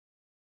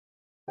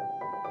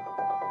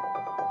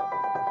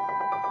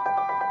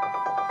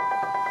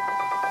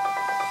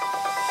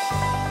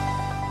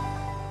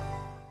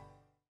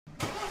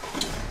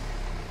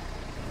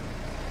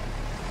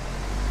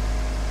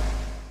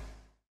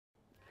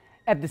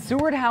At the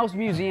Seward House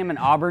Museum in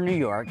Auburn, New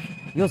York,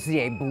 you'll see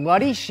a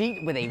bloody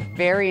sheet with a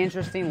very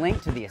interesting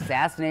link to the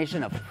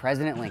assassination of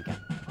President Lincoln.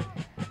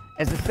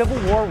 As the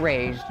Civil War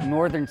raged,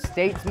 Northern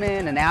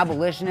statesmen and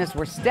abolitionists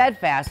were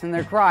steadfast in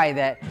their cry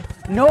that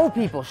no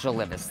people shall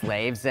live as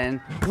slaves,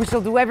 and we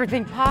shall do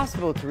everything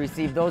possible to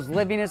receive those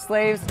living as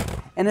slaves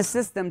and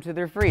assist them to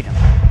their freedom.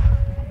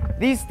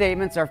 These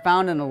statements are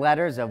found in the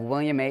letters of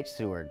William H.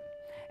 Seward,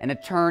 an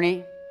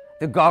attorney,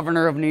 the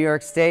governor of New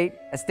York State,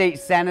 a state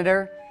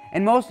senator,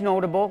 and most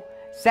notable,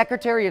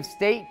 Secretary of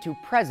State to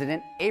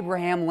President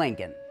Abraham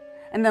Lincoln,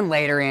 and then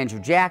later Andrew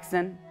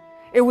Jackson.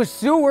 It was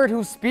Seward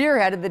who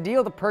spearheaded the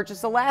deal to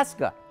purchase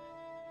Alaska.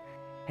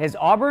 His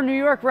Auburn, New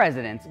York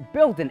residence,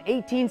 built in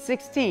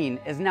 1816,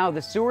 is now the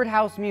Seward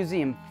House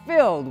Museum,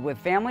 filled with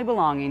family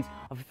belongings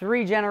of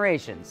 3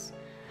 generations.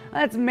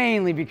 That's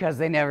mainly because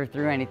they never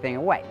threw anything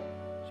away.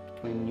 Just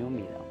between you and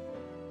me, though.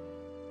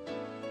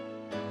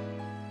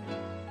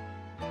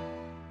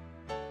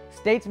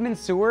 Statesman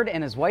Seward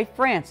and his wife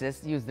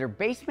Frances used their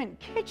basement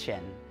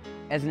kitchen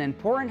as an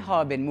important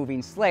hub in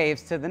moving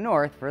slaves to the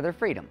north for their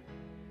freedom.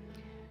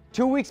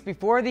 2 weeks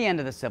before the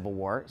end of the Civil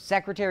War,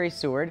 Secretary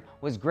Seward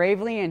was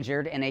gravely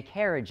injured in a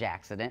carriage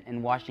accident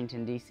in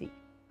Washington, D.C.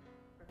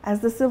 As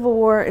the Civil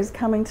War is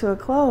coming to a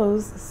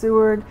close,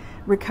 Seward,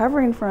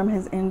 recovering from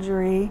his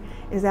injury,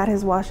 is at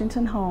his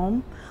Washington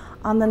home.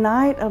 On the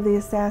night of the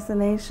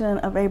assassination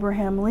of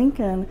Abraham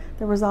Lincoln,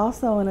 there was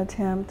also an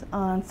attempt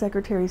on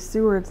Secretary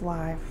Seward's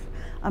life.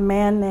 A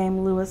man named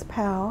Lewis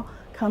Powell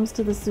comes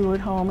to the Seward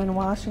home in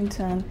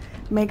Washington,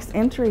 makes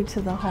entry to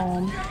the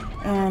home,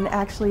 and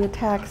actually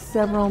attacks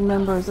several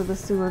members of the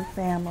Seward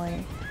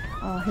family.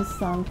 His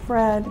son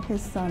Fred,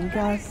 his son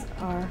Gus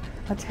are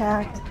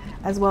attacked,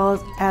 as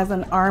well as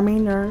an Army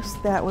nurse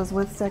that was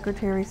with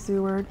Secretary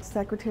Seward.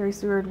 Secretary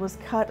Seward was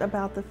cut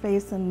about the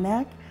face and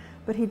neck,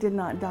 but he did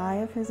not die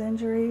of his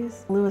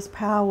injuries. Lewis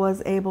Powell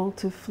was able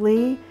to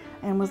flee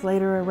and was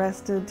later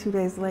arrested 2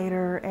 days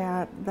later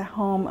at the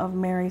home of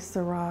Mary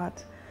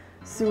Surratt.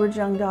 Seward's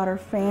young daughter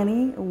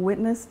Fanny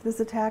witnessed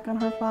this attack on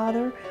her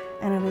father,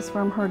 and it is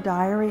from her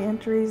diary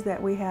entries that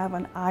we have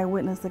an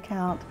eyewitness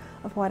account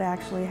of what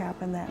actually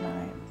happened that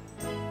night.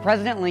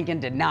 President Lincoln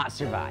did not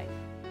survive.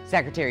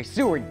 Secretary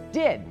Seward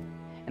did,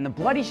 and the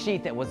bloody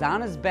sheet that was on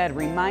his bed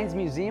reminds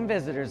museum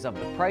visitors of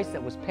the price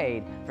that was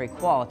paid for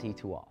equality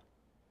to all.